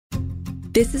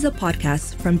This is a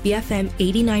podcast from BFM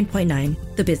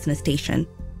 89.9, the business station.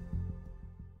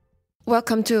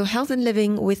 Welcome to Health and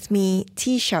Living with me,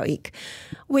 T. Shaik.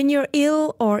 When you're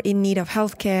ill or in need of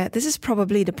healthcare, this is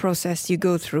probably the process you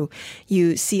go through.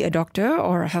 You see a doctor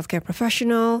or a healthcare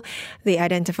professional, they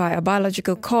identify a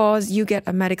biological cause, you get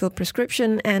a medical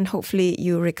prescription, and hopefully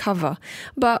you recover.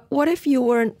 But what if you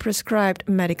weren't prescribed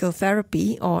medical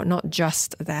therapy, or not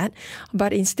just that,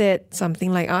 but instead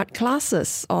something like art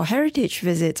classes or heritage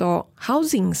visits or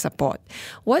housing support?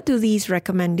 What do these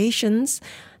recommendations,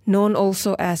 known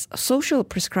also as social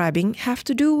prescribing, have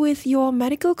to do with your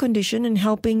medical condition and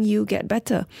helping you get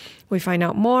better? We find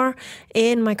out more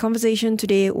in my conversation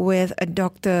today with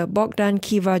Dr. Bogdan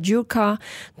Kiva-Jurka,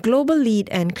 Global Lead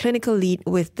and Clinical Lead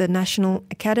with the National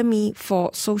Academy for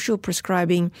Social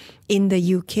Prescribing in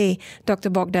the UK.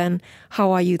 Dr. Bogdan,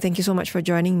 how are you? Thank you so much for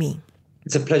joining me.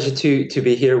 It's a pleasure to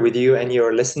be here with you and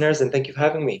your listeners, and thank you for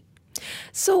having me.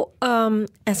 So,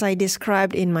 as I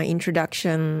described in my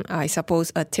introduction, I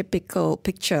suppose a typical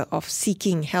picture of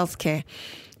seeking healthcare.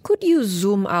 Could you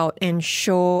zoom out and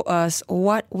show us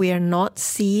what we're not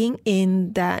seeing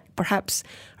in that perhaps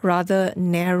rather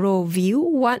narrow view?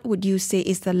 What would you say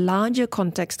is the larger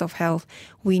context of health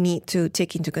we need to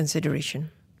take into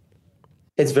consideration?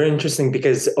 It's very interesting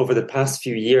because over the past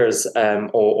few years,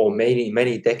 or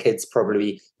many decades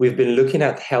probably, we've been looking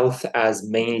at health as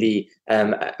mainly,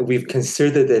 we've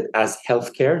considered it as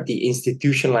healthcare, the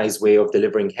institutionalized way of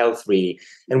delivering health, really.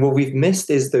 And what we've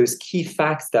missed is those key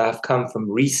facts that have come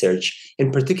from research,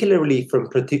 and particularly from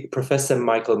Professor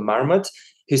Michael Marmot,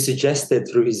 who suggested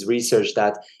through his research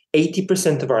that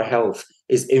 80% of our health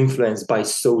is influenced by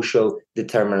social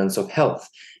determinants of health.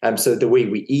 So the way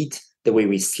we eat, the way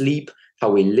we sleep, how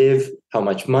we live, how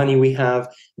much money we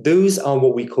have. Those are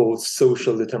what we call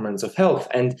social determinants of health.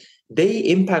 And they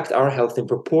impact our health in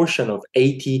proportion of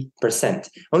 80%.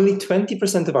 Only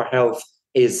 20% of our health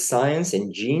is science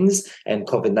and genes and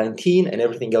COVID-19 and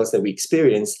everything else that we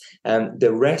experience.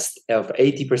 The rest of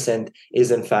 80% is,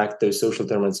 in fact, those social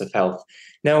determinants of health.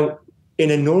 Now, in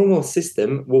a normal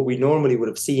system, what we normally would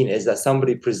have seen is that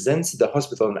somebody presents to the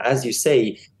hospital, and as you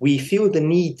say, we feel the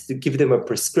need to give them a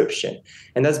prescription.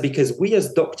 And that's because we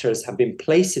as doctors have been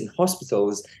placed in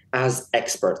hospitals as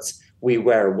experts. We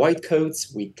wear white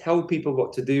coats, we tell people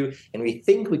what to do, and we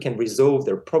think we can resolve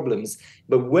their problems.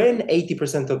 But when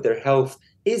 80% of their health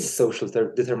is social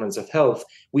determinants of health,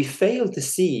 we fail to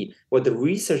see what the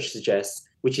research suggests,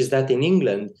 which is that in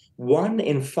England, 1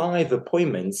 in 5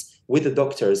 appointments with the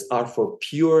doctors are for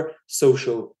pure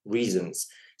social reasons.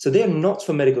 So they are not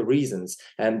for medical reasons,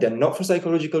 and they're not for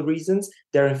psychological reasons.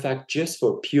 They're in fact just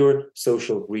for pure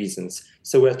social reasons.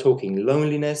 So we're talking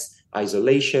loneliness,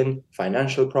 isolation,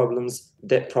 financial problems,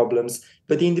 debt problems,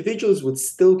 but the individuals would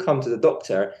still come to the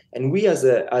doctor, and we as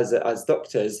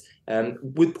doctors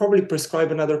would probably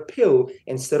prescribe another pill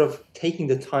instead of taking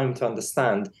the time to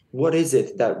understand what is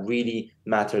it that really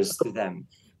matters to them.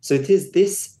 So it is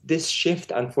this shift,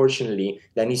 unfortunately,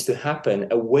 that needs to happen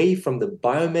away from the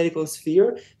biomedical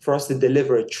sphere for us to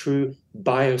deliver a true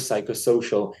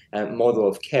biopsychosocial model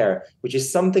of care, which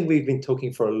is something we've been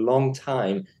talking for a long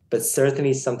time, but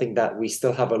certainly something that we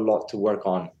still have a lot to work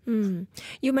on.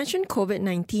 You mentioned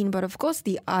COVID-19, but of course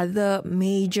the other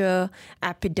major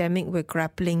epidemic we're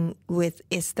grappling with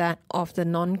is that of the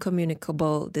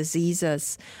non-communicable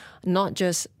diseases. Not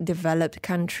just developed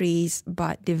countries,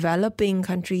 but developing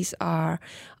countries are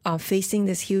facing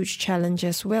this huge challenge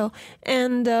as well.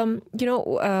 And,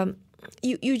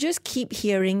 you just keep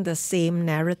hearing the same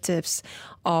narratives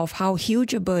of how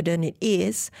huge a burden it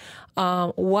is,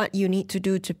 what you need to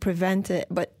do to prevent it,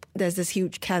 but there's this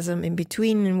huge chasm in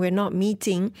between and we're not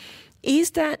meeting.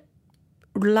 Is that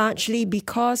largely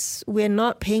because we're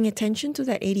not paying attention to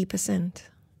that 80%?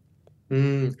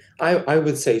 I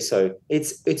would say so.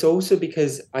 It's also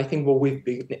because I think what we've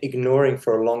been ignoring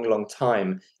for a long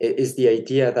time is the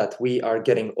idea that we are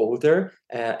getting older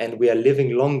and we are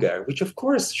living longer, which of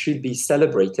course should be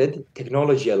celebrated.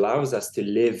 Technology allows us to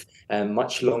live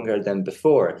much longer than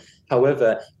before.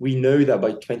 However, we know that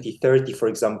by 2030, for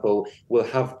example, we'll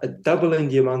have a double in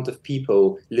the amount of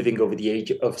people living over the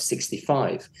age of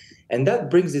 65. And that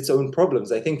brings its own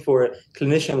problems. I think for a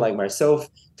clinician like myself,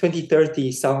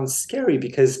 2030 sounds scary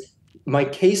because my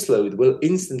caseload will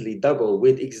instantly double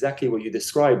with exactly what you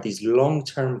described, these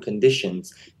long-term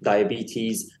conditions,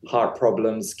 diabetes, heart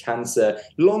problems, cancer,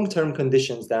 long-term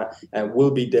conditions that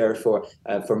will be there for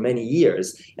many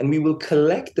years. And we will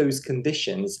collect those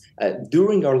conditions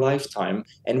during our lifetime,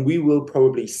 and we will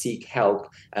probably seek help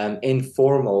in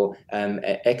formal,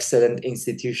 excellent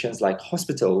institutions like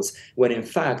hospitals, when in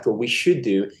fact what we should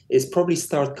do is probably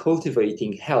start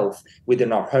cultivating health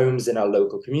within our homes and our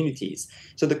local communities.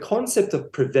 So the concept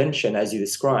of prevention, as you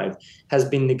described, has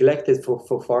been neglected for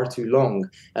far too long,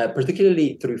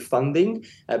 particularly through funding,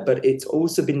 but it's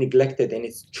also been neglected in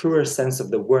its truer sense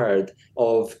of the word,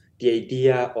 of the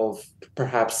idea of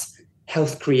perhaps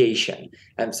health creation.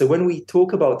 And so when we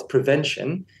talk about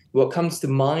prevention, what comes to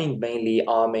mind mainly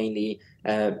are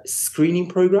screening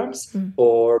programs,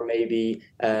 or maybe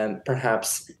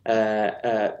perhaps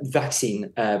vaccine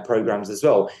programs as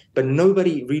well. But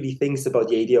nobody really thinks about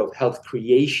the idea of health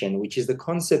creation, which is the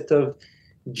concept of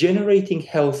generating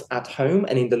health at home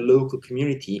and in the local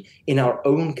community in our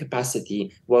own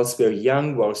capacity, whilst we're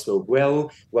young, whilst we're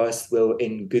well, whilst we're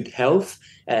in good health,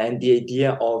 and the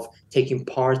idea of taking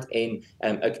part in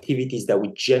activities that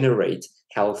would generate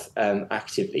health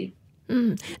actively.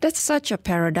 That's such a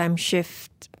paradigm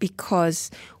shift, because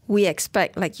we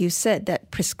expect, like you said,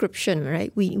 that prescription,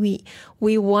 right?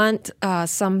 We want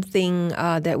something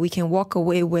that we can walk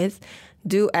away with,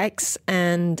 do X,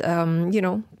 and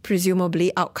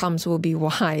presumably outcomes will be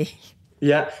Y.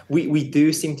 Yeah, we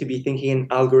do seem to be thinking in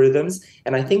algorithms,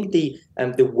 and I think the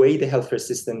way the healthcare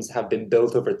systems have been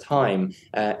built over time,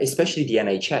 especially the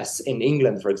NHS in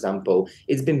England, for example,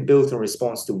 it's been built in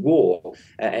response to war,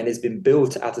 and it's been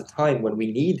built at a time when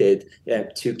we needed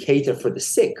to cater for the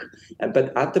sick.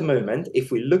 But at the moment,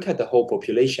 if we look at the whole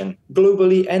population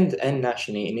globally and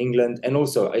nationally in England, and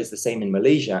also is the same in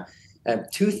Malaysia,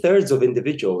 2/3 of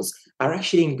individuals are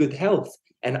actually in good health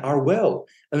and are well.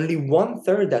 Only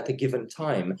 1/3 at a given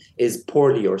time is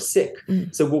poorly or sick.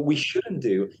 So what we shouldn't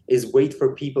do is wait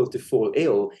for people to fall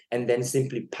ill and then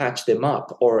simply patch them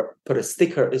up, or put a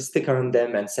sticker on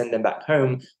them and send them back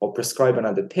home, or prescribe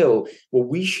another pill. What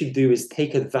we should do is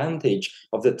take advantage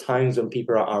of the times when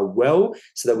people are well,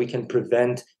 so that we can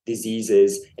prevent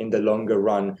diseases in the longer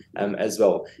run as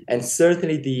well. And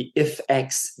certainly the if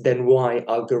X then Y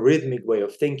algorithmic way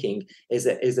of thinking is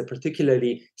a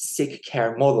particularly sick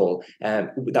care model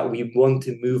that we want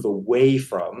to move away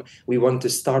from. We want to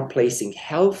start placing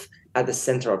health at the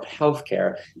center of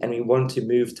healthcare, and we want to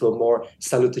move to a more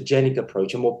salutogenic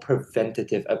approach, a more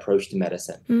preventative approach to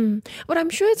medicine. But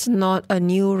I'm sure it's not a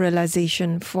new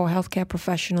realization for healthcare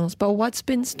professionals, but what's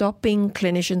been stopping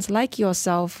clinicians like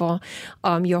yourself or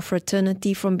your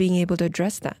fraternity from being able to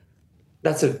address that?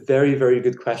 That's a very, very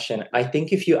good question. I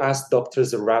think if you ask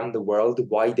doctors around the world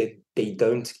why they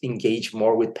don't engage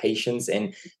more with patients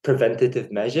in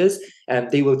preventative measures,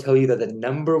 they will tell you that the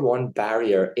number one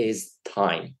barrier is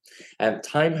time.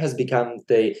 Time has become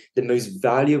the most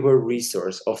valuable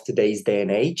resource of today's day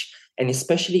and age. And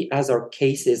especially as our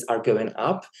cases are going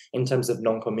up in terms of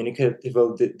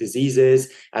non-communicable diseases,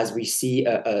 as we see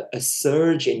a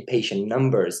surge in patient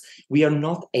numbers, we are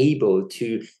not able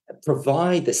to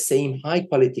provide the same high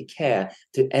quality care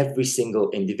to every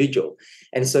single individual.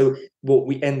 And so what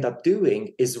we end up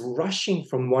doing is rushing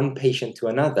from one patient to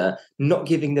another, not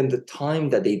giving them the time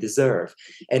that they deserve.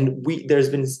 And there's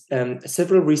been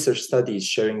several research studies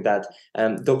showing that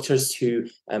doctors who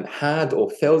had or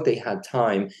felt they had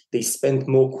time, they spent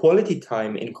more quality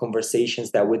time in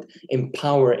conversations that would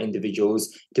empower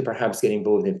individuals to perhaps get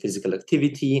involved in physical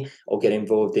activity or get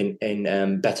involved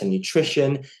in better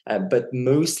nutrition. But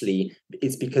mostly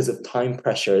it's because of time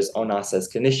pressures on us as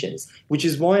clinicians, which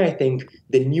is why I think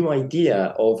the new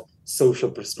idea of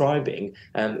social prescribing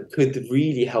could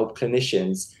really help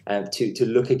clinicians to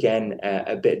look again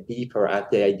a bit deeper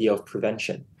at the idea of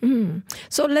prevention.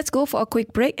 So let's go for a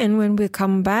quick break, and when we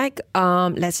come back,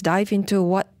 let's dive into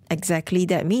what exactly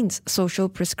that means, social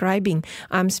prescribing.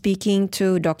 I'm speaking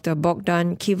to Dr.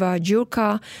 Bogdan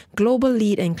Kiva-Jurka, Global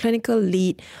Lead and Clinical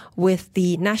Lead with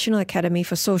the National Academy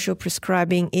for Social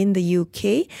Prescribing in the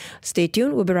UK. Stay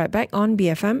tuned. We'll be right back on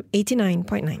BFM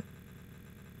 89.9.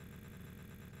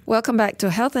 Welcome back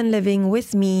to Health and Living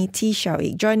with me, T.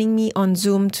 Xiaoik. Joining me on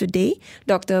Zoom today,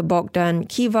 Dr. Bogdan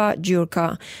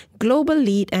Kiva-Jurka, Global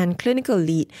Lead and Clinical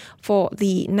Lead for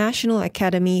the National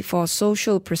Academy for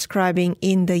Social Prescribing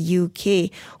in the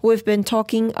UK. We've been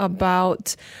talking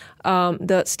about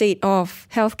the state of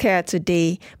healthcare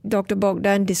today. Dr.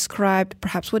 Bogdan described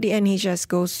perhaps what the NHS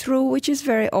goes through, which is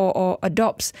or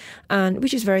adopts, and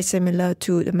which is very similar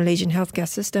to the Malaysian healthcare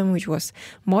system, which was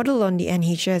modeled on the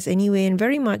NHS anyway, and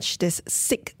very much this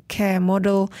sick care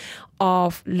model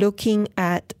of looking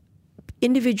at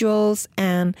individuals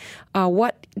and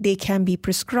what they can be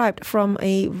prescribed from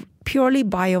a purely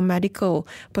biomedical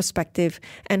perspective,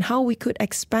 and how we could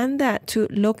expand that to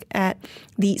look at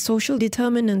the social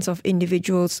determinants of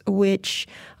individuals, which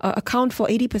account for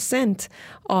 80%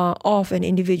 of an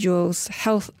individual's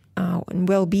health and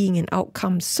well-being and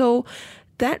outcomes. So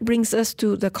that brings us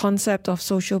to the concept of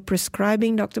social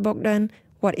prescribing. Dr. Bogdan,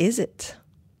 what is it?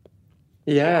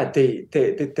 Yeah,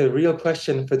 the real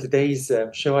question for today's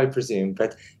show, I presume.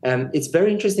 But it's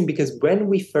very interesting because when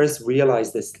we first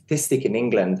realized the statistic in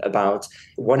England about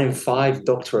 1 in 5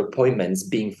 doctor appointments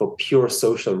being for pure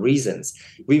social reasons,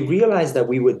 we realized that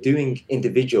we were doing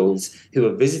individuals who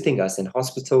were visiting us in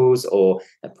hospitals or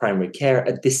primary care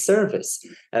a disservice,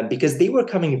 because they were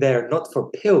coming there not for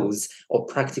pills or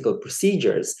practical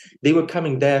procedures. They were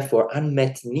coming there for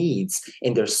unmet needs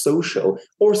in their social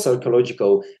or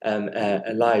psychological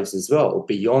lives as well,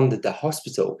 beyond the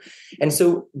hospital. And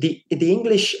so the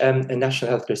English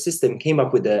national healthcare system came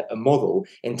up with a model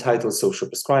entitled social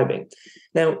prescribing.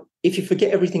 Now, if you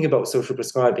forget everything about social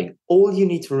prescribing, all you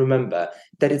need to remember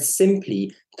that it's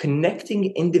simply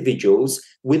connecting individuals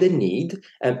with a need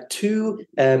to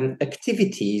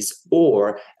activities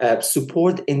or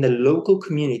support in the local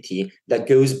community that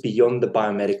goes beyond the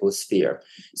biomedical sphere.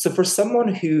 So for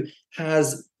someone who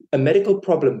has a medical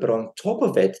problem, but on top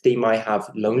of it, they might have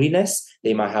loneliness,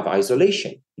 they might have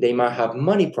isolation, they might have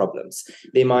money problems,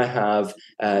 they might have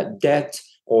debt,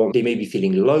 or they may be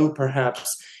feeling low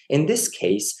perhaps. In this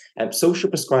case, social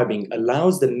prescribing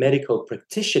allows the medical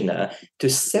practitioner to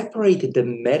separate the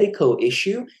medical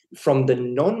issue from the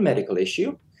non-medical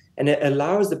issue. And it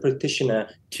allows the practitioner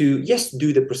to, yes,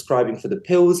 do the prescribing for the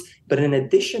pills, but in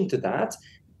addition to that,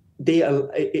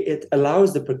 it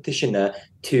allows the practitioner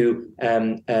to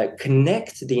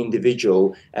connect the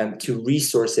individual to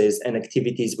resources and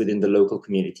activities within the local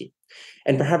community.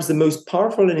 And perhaps the most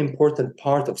powerful and important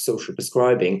part of social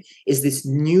prescribing is this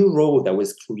new role that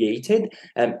was created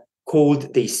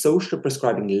called the social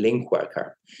prescribing link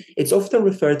worker. It's often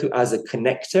referred to as a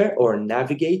connector or a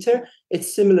navigator.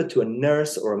 It's similar to a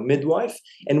nurse or a midwife.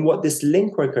 And what this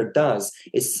link worker does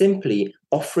is simply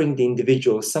offering the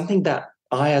individual something that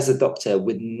I, as a doctor,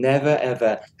 would never,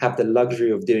 ever have the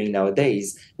luxury of doing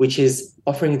nowadays, which is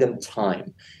offering them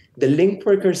time. The link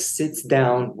worker sits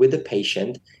down with the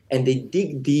patient and they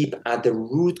dig deep at the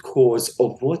root cause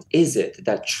of what is it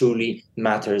that truly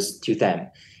matters to them.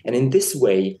 And in this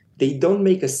way, they don't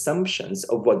make assumptions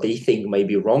of what they think may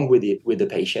be wrong with the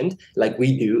patient, like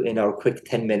we do in our quick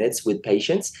 10 minutes with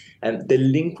patients. And the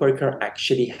link worker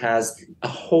actually has a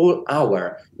whole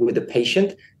hour with the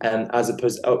patient, as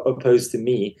opposed to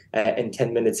me in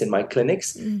 10 minutes in my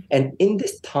clinics. And in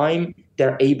this time,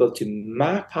 they're able to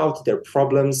map out their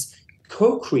problems,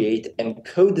 co-create and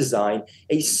co-design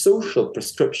a social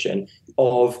prescription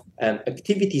of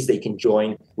activities they can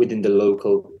join within the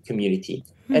local community.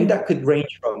 And that could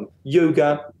range from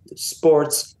yoga to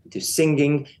sports to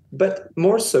singing, but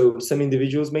more so, some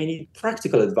individuals may need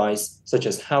practical advice, such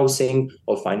as housing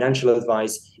or financial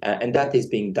advice, and that is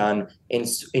being done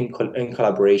in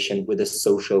collaboration with a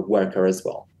social worker as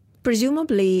well.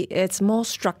 Presumably, it's more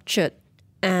structured,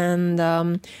 and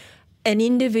an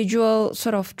individual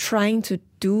sort of trying to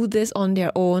do this on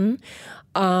their own.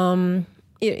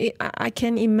 I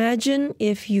can imagine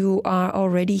if you are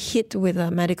already hit with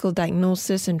a medical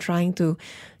diagnosis and trying to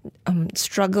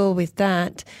struggle with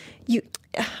that,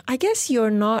 I guess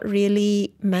you're not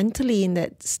really mentally in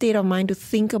that state of mind to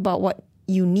think about what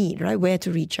you need, right? Where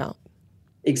to reach out.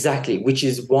 Exactly, which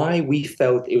is why we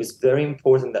felt it was very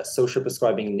important that social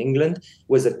prescribing in England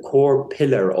was a core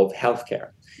pillar of healthcare,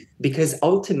 because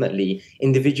ultimately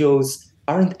individuals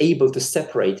aren't able to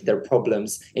separate their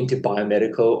problems into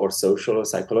biomedical or social or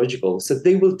psychological. So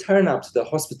they will turn up to the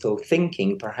hospital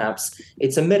thinking perhaps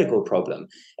it's a medical problem.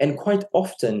 And quite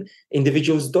often,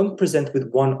 individuals don't present with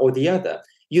one or the other.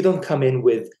 You don't come in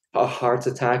with a heart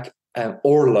attack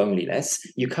or loneliness.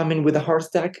 You come in with a heart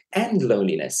attack and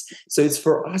loneliness. So it's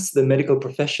for us, the medical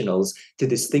professionals, to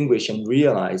distinguish and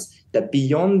realize that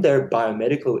beyond their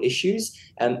biomedical issues,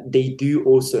 they do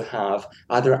also have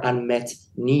other unmet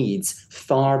needs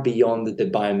far beyond the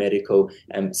biomedical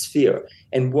sphere.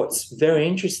 And what's very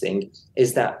interesting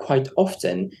is that quite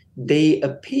often they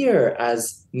appear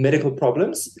as medical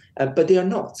problems, but they are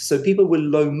not. So people with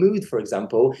low mood, for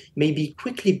example, may be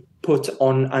quickly put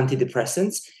on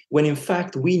antidepressants, when in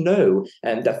fact we know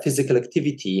that physical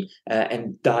activity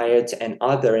and diet and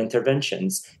other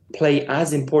interventions play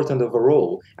as important of a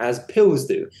role as pills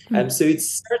do. So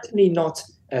it's certainly not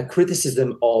a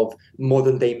criticism of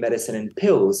modern day medicine and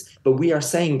pills, but we are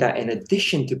saying that in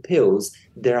addition to pills,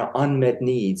 there are unmet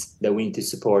needs that we need to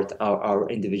support our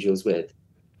individuals with.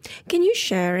 Can you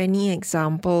share any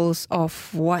examples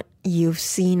of what you've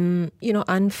seen,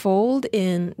 unfold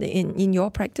in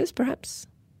your practice, perhaps?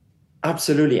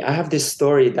 Absolutely. I have this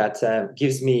story that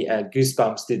gives me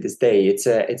goosebumps to this day. It's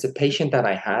a patient that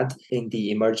I had in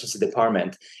the emergency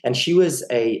department, and she was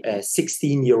a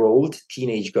 16-year-old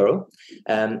teenage girl,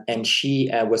 and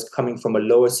she was coming from a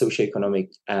lower socioeconomic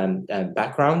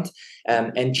background,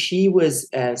 and she was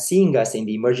seeing us in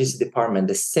the emergency department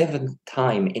the seventh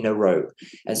time in a row.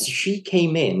 And so she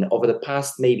came in over the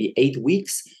past maybe 8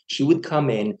 weeks. She would come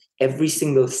in every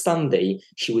single Sunday.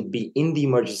 She would be in the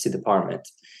emergency department.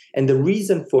 And the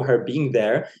reason for her being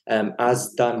there,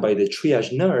 as done by the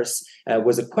triage nurse,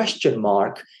 was a question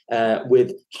mark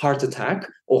with heart attack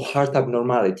or heart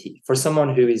abnormality for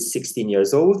someone who is 16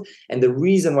 years old. And the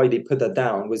reason why they put that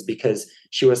down was because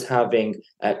she was having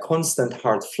constant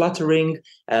heart fluttering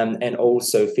and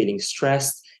also feeling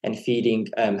stressed and feeling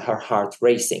her heart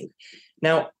racing.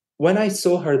 Now, when I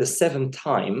saw her the seventh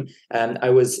time,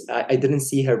 I didn't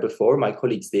see her before, my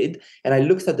colleagues did, and I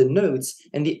looked at the notes,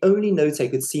 and the only notes I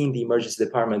could see in the emergency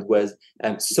department was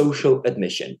social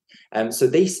admission. So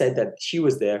they said that she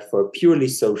was there for a purely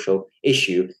social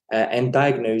issue and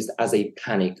diagnosed as a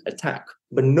panic attack.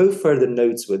 But no further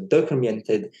notes were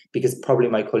documented because probably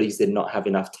my colleagues did not have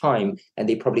enough time, and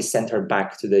they probably sent her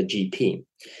back to the GP.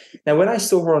 Now, when I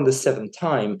saw her on the seventh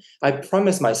time, I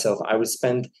promised myself I would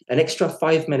spend an extra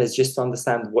 5 minutes just to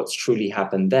understand what's truly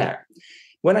happened there.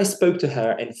 When I spoke to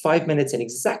her in 5 minutes and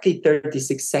exactly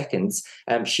 36 seconds,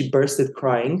 she bursted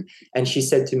crying, and she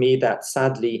said to me that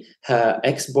sadly her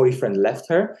ex-boyfriend left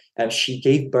her. She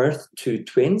gave birth to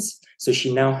twins, so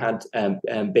she now had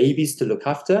babies to look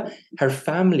after. Her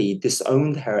family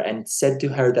disowned her and said to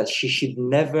her that she should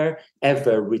never,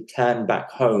 ever return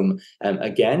back home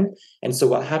again. And so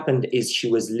what happened is she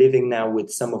was living now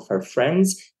with some of her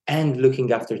friends and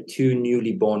looking after two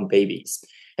newly born babies.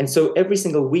 And so every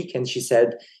single weekend, she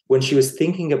said, when she was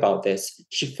thinking about this,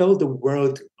 she felt the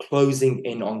world closing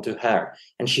in onto her,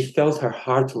 and she felt her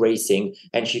heart racing,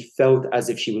 and she felt as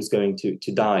if she was going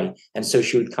to die. And so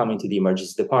she would come into the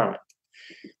emergency department.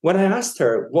 When I asked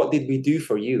her, what did we do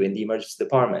for you in the emergency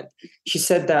department? She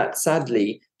said that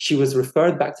sadly, she was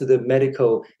referred back to the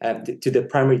to the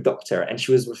primary doctor, and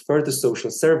she was referred to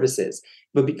social services.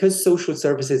 But because social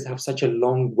services have such a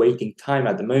long waiting time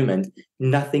at the moment,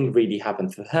 nothing really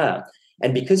happened for her.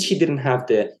 And because she didn't have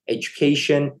the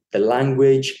education, the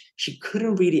language, she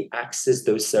couldn't really access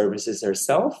those services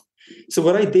herself. So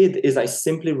what I did is I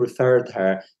simply referred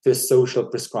her to a social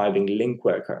prescribing link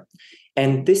worker.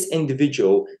 And this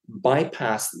individual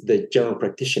bypassed the general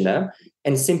practitioner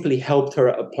and simply helped her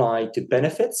apply to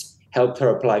benefits, helped her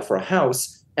apply for a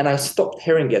house. And I stopped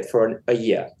hearing it for a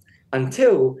year,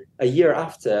 until a year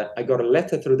after I got a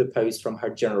letter through the post from her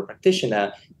general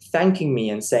practitioner thanking me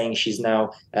and saying she's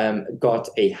now got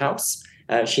a house.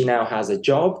 She now has a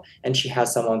job, and she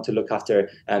has someone to look after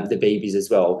the babies as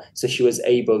well. So she was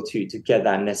able to get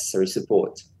that necessary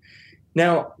support.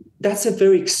 Now, that's a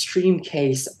very extreme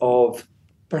case of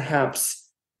perhaps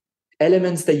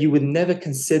elements that you would never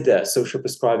consider social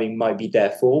prescribing might be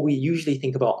there for. We usually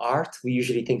think about art, we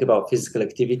usually think about physical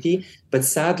activity, but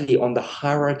sadly, on the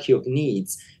hierarchy of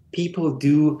needs, people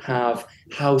do have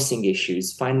housing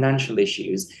issues, financial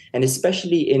issues, and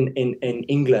especially in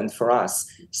England for us,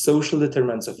 social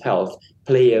determinants of health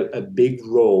play a big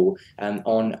role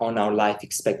on our life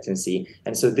expectancy.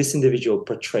 And so this individual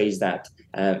portrays that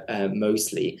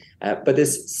mostly. But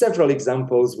there's several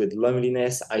examples with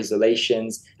loneliness,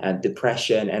 isolations,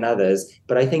 depression, and others.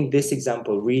 But I think this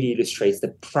example really illustrates the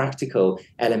practical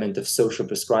element of social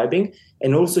prescribing,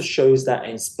 and also shows that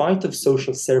in spite of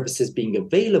social services being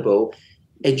available,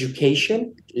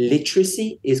 education,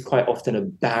 literacy is quite often a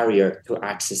barrier to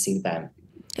accessing them.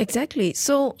 Exactly.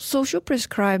 So social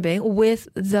prescribing with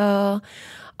that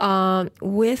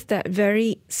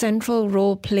very central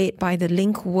role played by the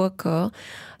link worker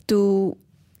to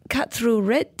cut through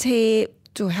red tape,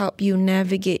 to help you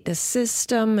navigate the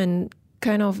system and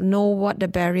kind of know what the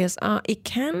barriers are, it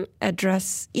can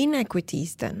address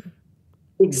inequities then.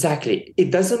 Exactly. It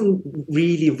doesn't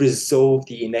really resolve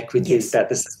the inequities Yes. that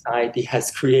the society has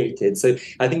created. So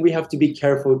I think we have to be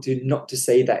careful to not to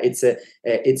say that it's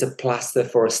a plaster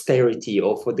for austerity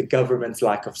or for the government's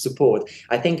lack of support.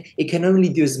 I think it can only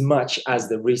do as much as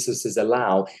the resources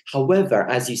allow. However,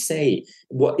 as you say,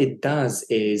 what it does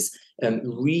is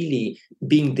really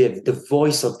being the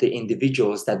voice of the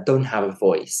individuals that don't have a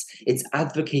voice. It's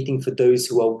advocating for those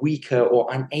who are weaker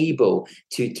or unable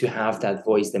to have that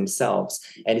voice themselves,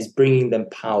 and it's bringing them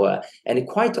power. And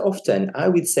quite often, I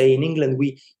would say in England,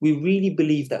 we really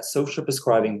believe that social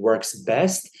prescribing works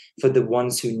best for the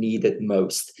ones who need it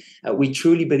most. We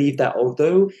truly believe that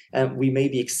although we may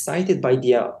be excited by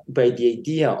the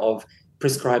idea of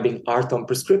prescribing art on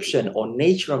prescription or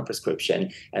nature on prescription,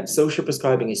 and social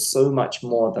prescribing is so much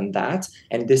more than that.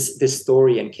 And this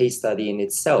story and case study in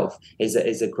itself is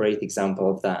a great example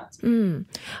of that.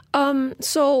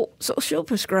 So social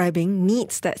prescribing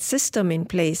needs that system in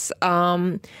place.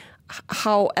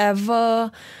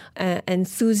 However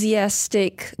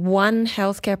enthusiastic one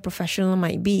healthcare professional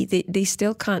might be, they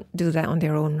still can't do that on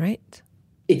their own, right?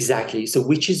 Exactly. So,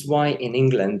 which is why in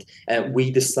England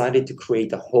we decided to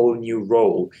create a whole new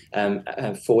role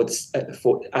for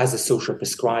as a social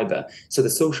prescriber. So, the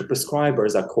social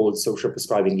prescribers are called social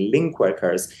prescribing link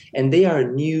workers, and they are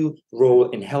a new role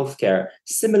in healthcare,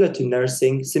 similar to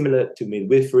nursing, similar to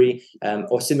midwifery,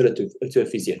 or similar to a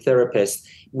physiotherapist.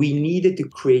 We needed to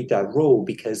create that role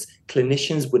because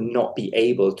clinicians would not be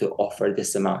able to offer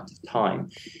this amount of time.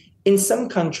 In some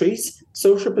countries,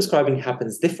 social prescribing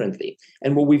happens differently.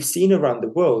 And what we've seen around the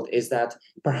world is that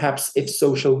perhaps if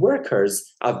social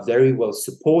workers are very well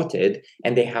supported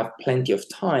and they have plenty of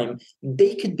time,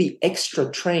 they could be extra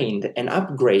trained and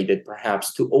upgraded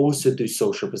perhaps to also do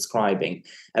social prescribing.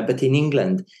 But in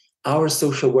England, our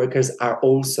social workers are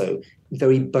also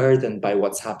very burdened by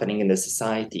what's happening in the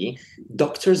society.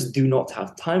 Doctors do not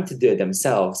have time to do it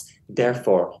themselves.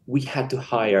 Therefore, we had to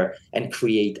hire and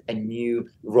create a new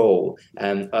role,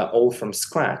 all from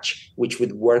scratch, which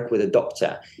would work with a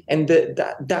doctor. And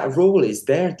that role is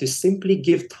there to simply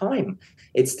give time.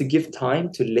 It's to give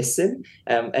time to listen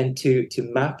and to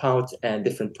map out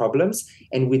different problems.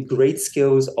 And with great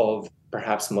skills of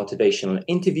perhaps motivational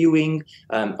interviewing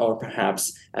or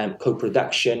perhaps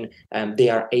co-production, they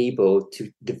are able to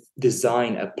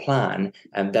design a plan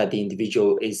that the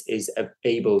individual is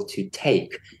able to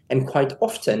take. And quite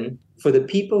often, for the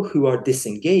people who are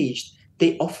disengaged,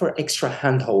 they offer extra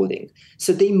hand-holding.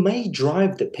 So they may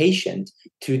drive the patient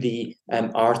to the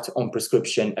art on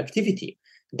prescription activity.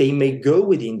 They may go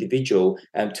with the individual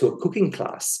to a cooking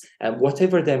class, and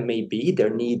whatever there may be,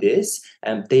 their need is,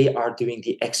 they are doing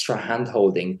the extra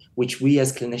hand-holding, which we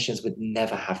as clinicians would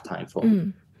never have time for.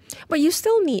 But you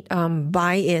still need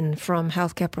buy-in from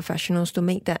healthcare professionals to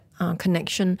make that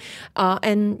connection.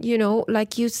 And,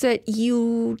 like you said,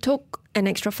 you took an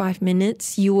extra 5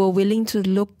 minutes. You were willing to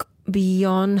look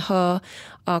beyond her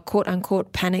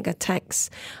quote-unquote panic attacks.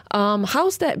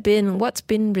 How's that been? What's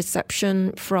been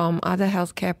reception from other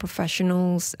healthcare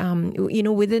professionals,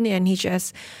 within the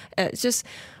NHS?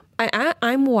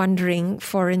 I'm wondering,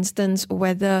 for instance,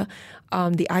 whether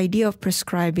the idea of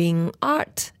prescribing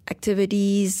art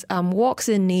activities, walks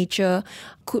in nature,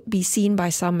 could be seen by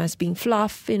some as being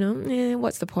fluff.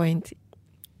 What's the point?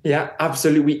 Yeah,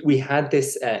 absolutely. We had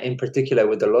this in particular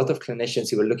with a lot of clinicians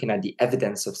who were looking at the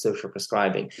evidence of social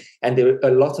prescribing. And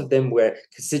a lot of them were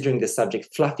considering the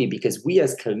subject fluffy because we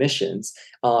as clinicians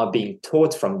are being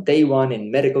taught from day one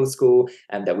in medical school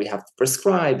and that we have to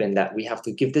prescribe and that we have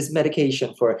to give this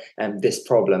medication for this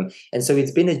problem. And so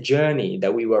it's been a journey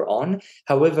that we were on.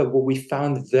 However, what we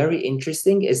found very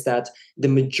interesting is that the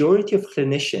majority of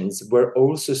clinicians were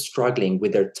also struggling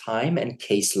with their time and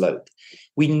caseload.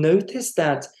 We noticed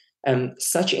that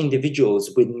such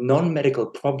individuals with non-medical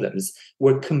problems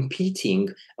were competing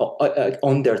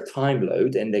on their time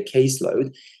load and their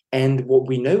caseload. And what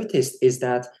we noticed is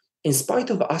that in spite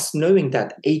of us knowing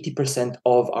that 80%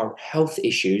 of our health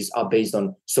issues are based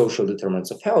on social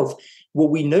determinants of health,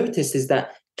 what we noticed is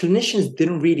that clinicians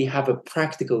didn't really have a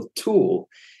practical tool.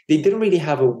 They didn't really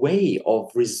have a way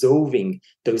of resolving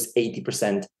those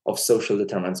 80% of social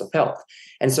determinants of health.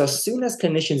 And so as soon as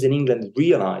clinicians in England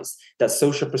realized that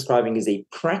social prescribing is a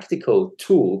practical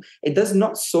tool, it does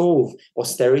not solve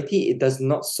austerity, it does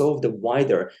not solve the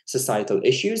wider societal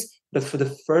issues, but for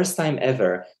the first time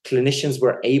ever, clinicians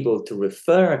were able to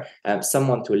refer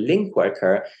someone to a link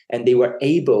worker, and they were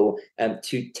able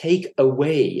to take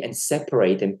away and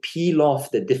separate and peel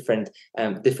off the different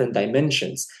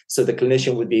dimensions. So the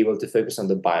clinician would be able to focus on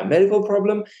the biomedical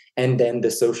problem, and then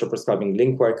the social prescribing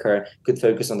link worker could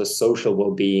focus on the social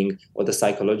well-being or the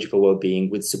psychological well-being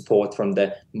with support from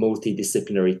the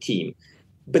multidisciplinary team.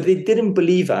 But they didn't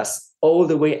believe us all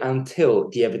the way until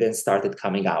the evidence started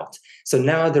coming out. So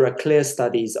now there are clear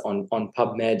studies on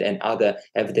PubMed and other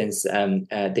evidence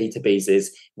databases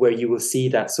where you will see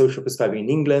that social prescribing in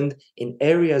England, in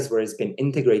areas where it's been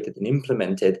integrated and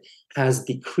implemented, has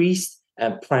decreased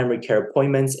primary care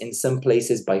appointments in some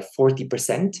places by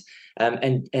 40%,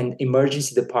 and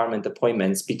emergency department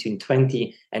appointments between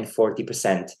 20 and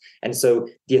 40%. And so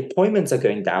the appointments are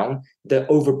going down. The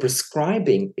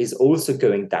overprescribing is also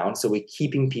going down. So we're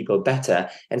keeping people better.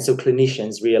 And so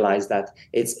clinicians realize that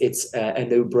it's a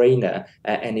no-brainer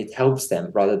and it helps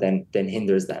them rather than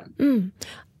hinders them.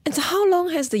 And so how long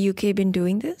has the UK been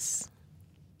doing this?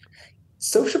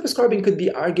 Social prescribing could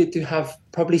be argued to have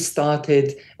probably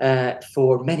started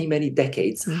for many, many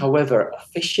decades. However,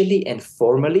 officially and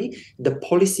formally, the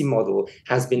policy model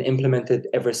has been implemented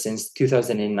ever since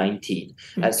 2019.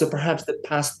 So perhaps the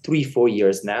past 3-4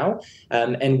 years now.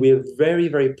 And we're very,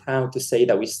 very proud to say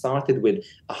that we started with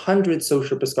 100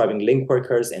 social prescribing link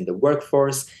workers in the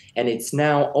workforce, and it's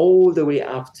now all the way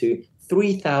up to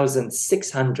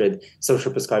 3,600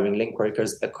 social prescribing link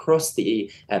workers across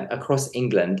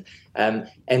England. And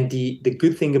the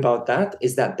good thing about that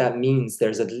is that means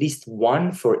there's at least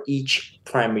one for each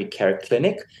primary care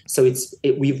clinic. So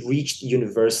we've reached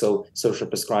universal social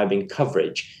prescribing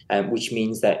coverage, which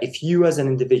means that if you as an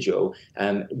individual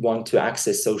want to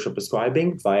access social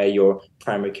prescribing via your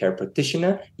primary care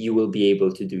practitioner, you will be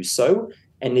able to do so.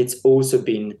 And it's also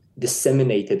been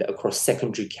disseminated across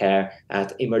secondary care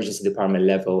at emergency department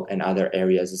level and other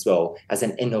areas as well as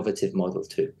an innovative model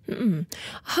too.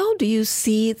 How do you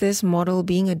see this model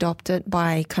being adopted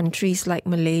by countries like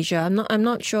Malaysia? I'm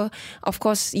not sure. Of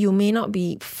course, you may not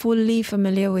be fully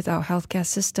familiar with our healthcare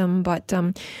system, but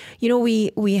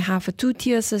we have a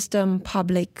 2-tier system,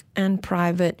 public and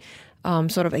private,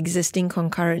 sort of existing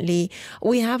concurrently.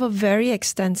 We have a very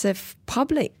extensive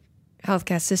public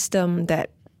healthcare system that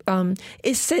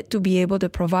is said to be able to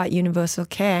provide universal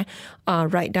care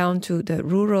right down to the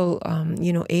rural,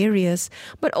 areas,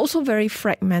 but also very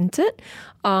fragmented.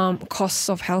 Costs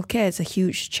of healthcare is a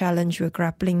huge challenge we're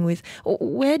grappling with.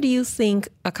 Where do you think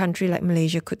a country like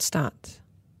Malaysia could start?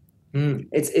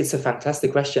 It's a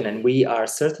fantastic question, and we are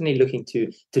certainly looking to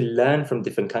learn from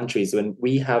different countries. When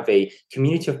we have a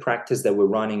community of practice that we're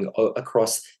running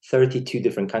across 32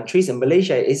 different countries, and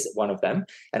Malaysia is one of them,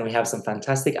 and we have some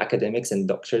fantastic academics and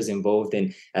doctors involved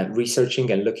in researching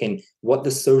and looking what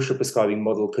the social prescribing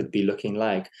model could be looking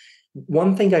like.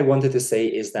 One thing I wanted to say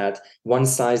is that one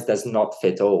size does not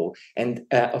fit all. And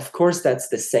of course, that's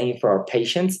the same for our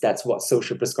patients. That's what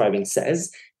social prescribing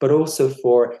says, but also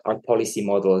for our policy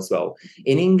model as well.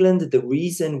 In England, the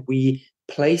reason we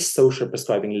placed social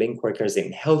prescribing link workers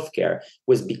in healthcare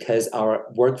was because our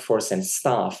workforce and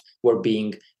staff were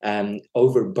being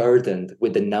overburdened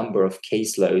with the number of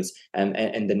caseloads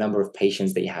and the number of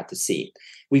patients they had to see.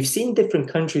 We've seen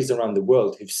different countries around the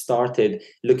world who've started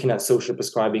looking at social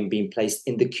prescribing being placed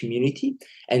in the community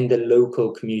and the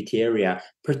local community area,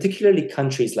 particularly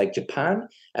countries like Japan,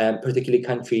 particularly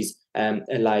countries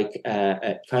like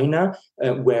China,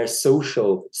 where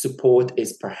social support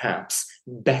is perhaps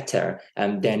better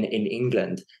than in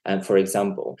England, for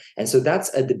example. And so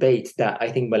that's a debate that I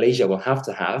think Malaysia will have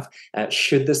to have.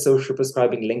 Should the social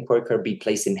prescribing link worker be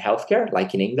placed in healthcare,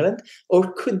 like in England,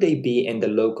 or could they be in the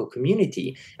local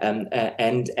community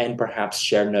and perhaps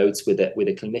share notes with a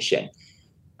clinician?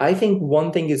 I think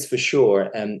one thing is for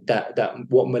sure that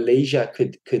what Malaysia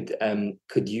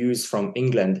could use from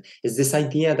England is this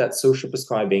idea that social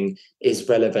prescribing is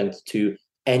relevant to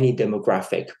any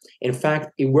demographic. In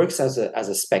fact, it works as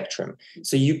a spectrum.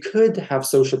 So you could have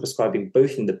social prescribing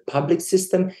both in the public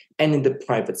system and in the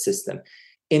private system.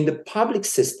 In the public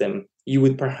system, you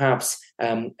would perhaps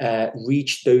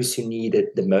reach those who need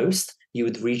it the most. You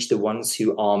would reach the ones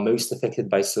who are most affected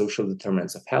by social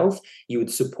determinants of health. You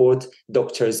would support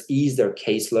doctors ease their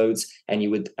caseloads, and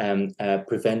you would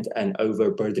prevent an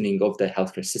overburdening of the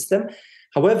healthcare system.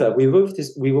 However, we've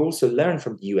also learned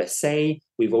from the USA,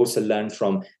 we've also learned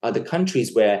from other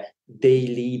countries where they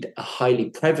lead a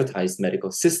highly privatized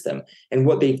medical system. And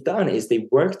what they've done is they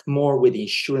worked more with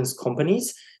insurance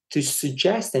companies to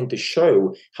suggest and to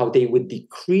show how they would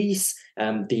decrease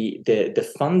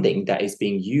the funding that is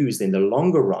being used in the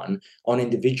longer run on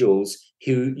individuals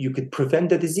who you could prevent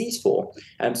the disease for.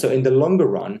 So in the longer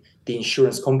run, the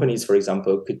insurance companies, for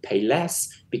example, could pay less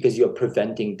because you're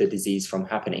preventing the disease from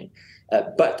happening.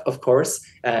 But of course,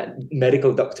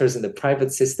 medical doctors in the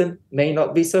private system may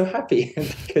not be so happy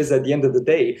because at the end of the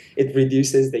day, it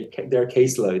reduces their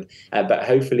caseload. But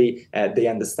hopefully, they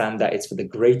understand that it's for the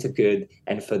greater good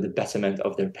and for the betterment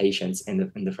of their patients in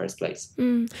the first place.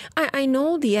 I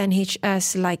know the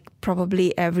NHS, like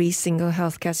probably every single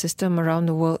healthcare system around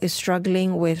the world, is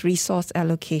struggling with resource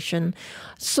allocation.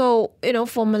 So,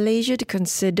 for Malaysia to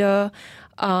consider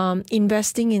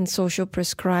investing in social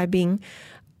prescribing,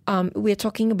 we're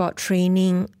talking about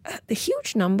training a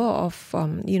huge number of,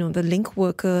 the link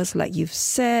workers, like you've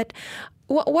said.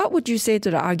 What would you say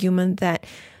to the argument that,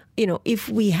 if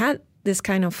we had this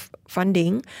kind of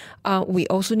funding, we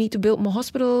also need to build more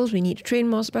hospitals, we need to train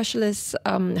more specialists.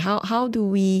 How do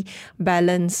we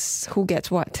balance who gets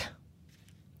what?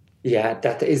 Yeah,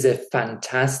 that is a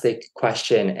fantastic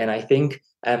question. And I think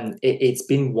it's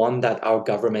been one that our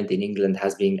government in England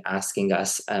has been asking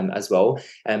us as well.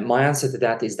 And my answer to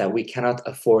that is that we cannot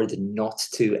afford not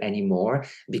to anymore,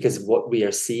 because what we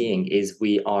are seeing is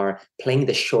we are playing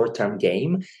the short-term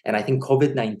game. And I think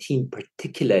COVID-19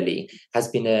 particularly has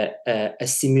been a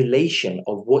simulation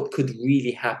of what could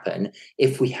really happen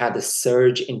if we had a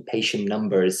surge in patient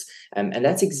numbers. And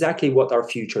that's exactly what our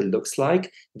future looks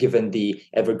like, given the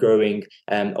ever-growing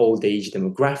old age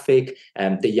demographic,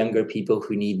 the younger people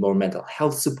who need more mental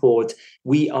health support.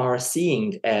 We are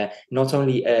seeing not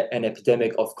only an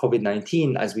epidemic of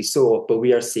COVID-19, as we saw, but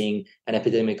we are seeing an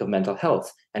epidemic of mental health,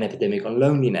 an epidemic of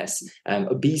loneliness,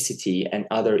 obesity, and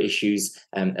other issues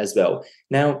as well.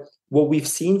 Now, what we've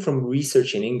seen from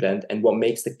research in England and what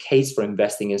makes the case for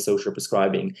investing in social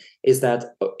prescribing is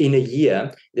that in a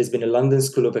year, there's been a London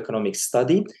School of Economics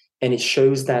study, and it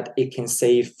shows that it can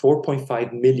save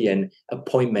 4.5 million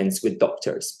appointments with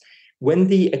doctors. When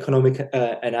the economic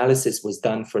analysis was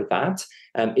done for that,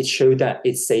 it showed that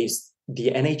it saves the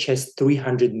NHS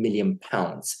 £300 million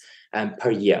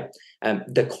per year.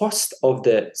 The cost of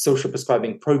the social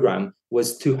prescribing program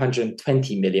was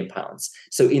 £220 million.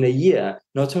 So in a year,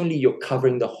 not only you're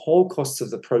covering the whole costs of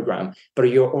the program, but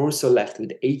you're also left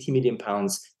with £80 million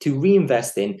to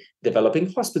reinvest in developing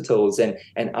hospitals and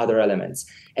other elements.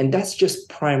 And that's just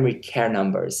primary care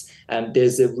numbers.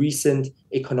 There's a recent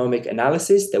economic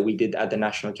analysis that we did at the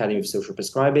National Academy of Social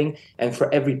Prescribing. And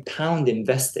for every pound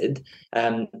invested,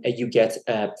 you get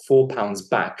 £4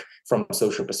 back from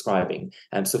social prescribing.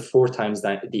 So 4 times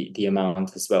the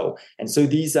amount as well. And so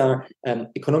these are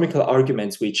economical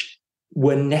arguments which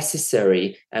were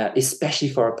necessary, especially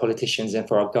for our politicians and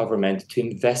for our government, to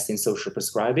invest in social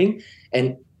prescribing.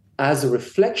 And as a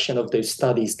reflection of those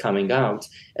studies coming out,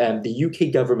 the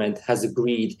UK government has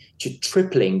agreed to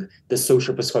tripling the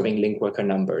social prescribing link worker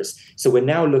numbers. So we're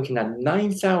now looking at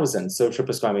 9,000 social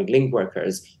prescribing link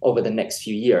workers over the next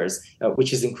few years,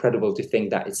 which is incredible to think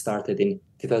that it started in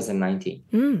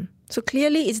 2019. So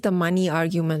clearly it's the money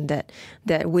argument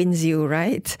that wins you,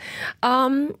 right?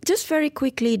 Just very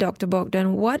quickly, Dr.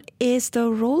 Bogdan, what is the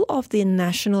role of the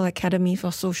National Academy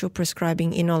for Social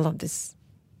Prescribing in all of this?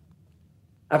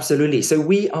 Absolutely. So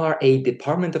we are a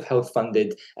Department of Health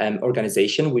funded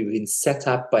organization. We've been set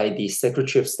up by the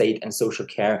Secretary of State and Social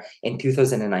Care in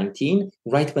 2019,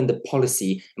 right when the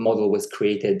policy model was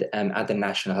created at the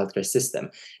National Healthcare System.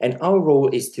 And our role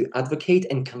is to advocate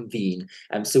and convene.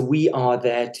 So we are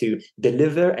there to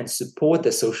deliver and support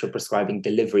the social prescribing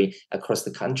delivery across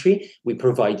the country. We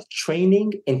provide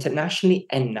training internationally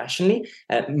and nationally,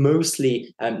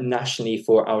 mostly nationally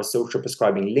for our social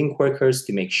prescribing link workers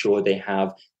to make sure they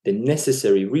have the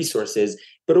necessary resources,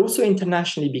 but also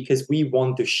internationally because we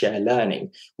want to share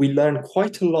learning. We learn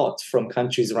quite a lot from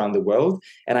countries around the world.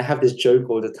 And I have this joke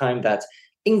all the time that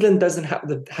England doesn't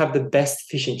have the best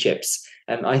fish and chips.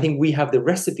 I think we have the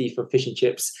recipe for fish and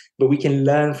chips, but we can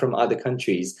learn from other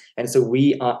countries. And so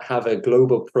we have a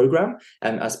global program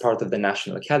as part of the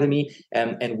National Academy.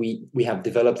 And we have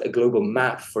developed a global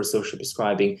map for social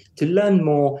prescribing to learn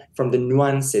more from the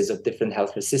nuances of different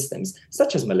healthcare systems,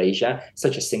 such as Malaysia,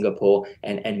 such as Singapore,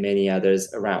 and many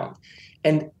others around.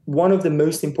 And one of the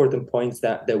most important points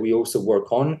that we also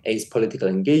work on is political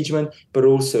engagement, but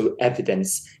also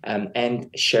evidence and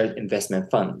shared investment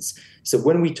funds. So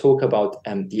when we talk about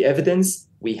the evidence,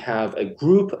 we have a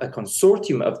group, a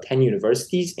consortium of 10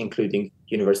 universities, including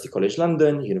University College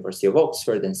London, University of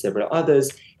Oxford, and several others,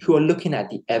 who are looking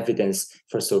at the evidence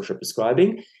for social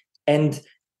prescribing. And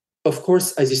Of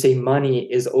course, as you say,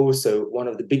 money is also one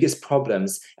of the biggest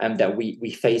problems that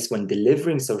we face when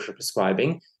delivering social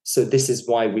prescribing. So this is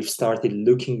why we've started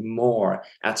looking more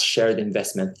at shared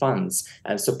investment funds.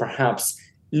 And so perhaps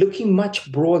looking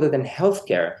much broader than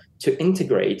healthcare to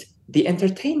integrate the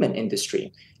entertainment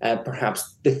industry,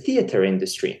 perhaps the theater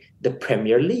industry, the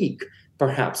Premier League,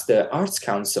 perhaps the Arts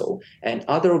Council and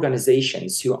other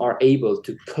organizations who are able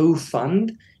to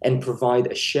co-fund and provide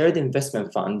a shared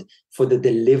investment fund for the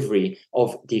delivery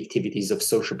of the activities of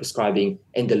social prescribing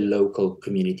in the local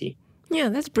community. Yeah,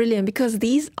 that's brilliant, because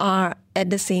these are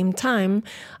at the same time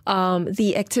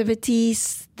the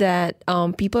activities that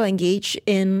people engage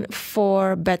in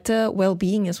for better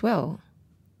well-being as well.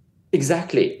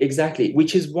 Exactly.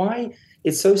 Which is why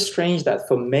it's so strange that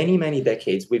for many, many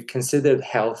decades, we've considered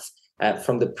health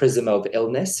from the prism of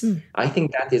illness. I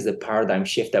think that is the paradigm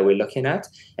shift that we're looking at.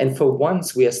 And for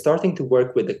once, we are starting to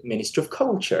work with the Ministry of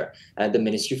Culture, the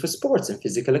Ministry for Sports and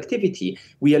Physical Activity.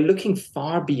 We are looking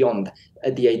far beyond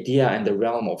the idea and the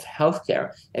realm of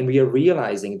healthcare. And we are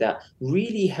realizing that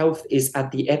really health is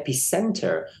at the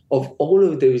epicenter of all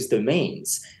of those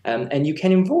domains. And you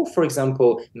can involve, for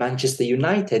example, Manchester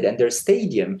United and their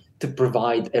stadium to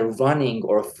provide a running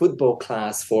or a football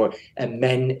class for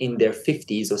men in their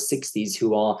 50s or 60s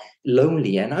who are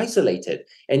lonely and isolated.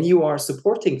 And you are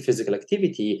supporting physical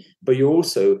activity, but you're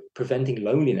also preventing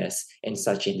loneliness in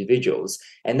such individuals.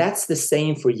 And that's the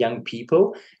same for young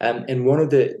people. And one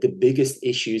of the biggest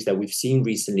issues that we've seen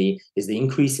recently is the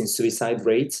increase in suicide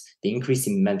rates, the increase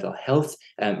in mental health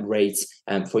rates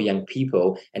for young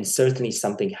people. And certainly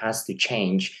something has to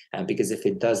change, because if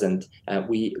it doesn't,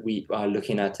 we are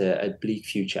looking at a bleak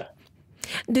future.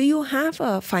 Do you have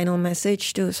a final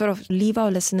message to sort of leave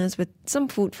our listeners with some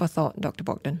food for thought, Dr.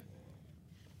 Bogdan?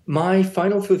 My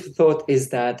final food for thought is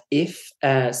that if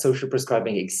social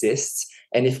prescribing exists,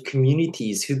 and if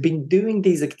communities who've been doing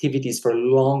these activities for a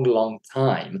long, long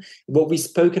time, what we've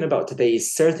spoken about today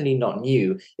is certainly not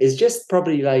new. It's just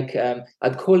probably like,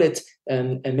 I'd call it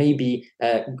maybe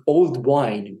old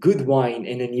wine, good wine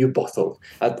in a new bottle,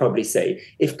 I'd probably say.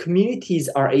 If communities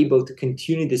are able to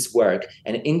continue this work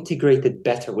and integrate it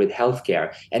better with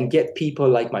healthcare and get people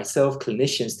like myself,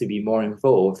 clinicians, to be more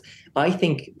involved, I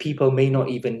think people may not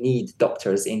even need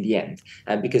doctors in the end.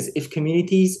 Because if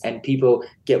communities and people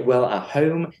get well at home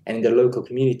and in the local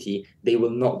community, they will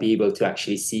not be able to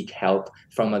actually seek help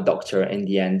from a doctor in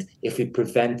the end if we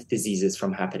prevent diseases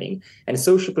from happening. And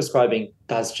social prescribing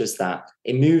does just that.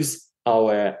 It moves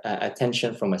our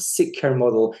attention from a sick care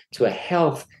model to a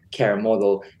health care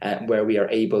model where we are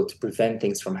able to prevent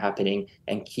things from happening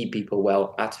and keep people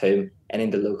well at home and in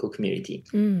the local community.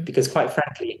 Because quite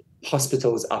frankly,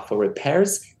 hospitals are for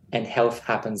repairs and health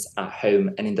happens at home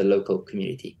and in the local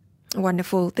community.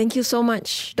 Wonderful. Thank you so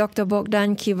much, Dr.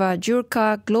 Bogdan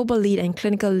Kiva-Jurka, Global Lead and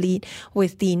Clinical Lead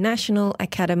with the National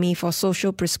Academy for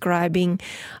Social Prescribing,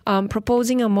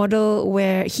 proposing a model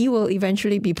where he will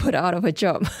eventually be put out of a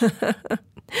job.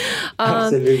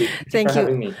 Absolutely. Thank you for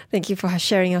having me. Thank you for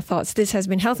sharing your thoughts. This has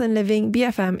been Health and Living,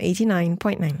 BFM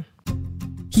 89.9.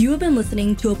 You have been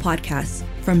listening to a podcast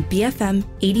from BFM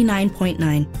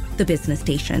 89.9, the business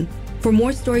station. For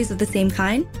more stories of the same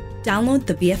kind, download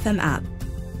the BFM app.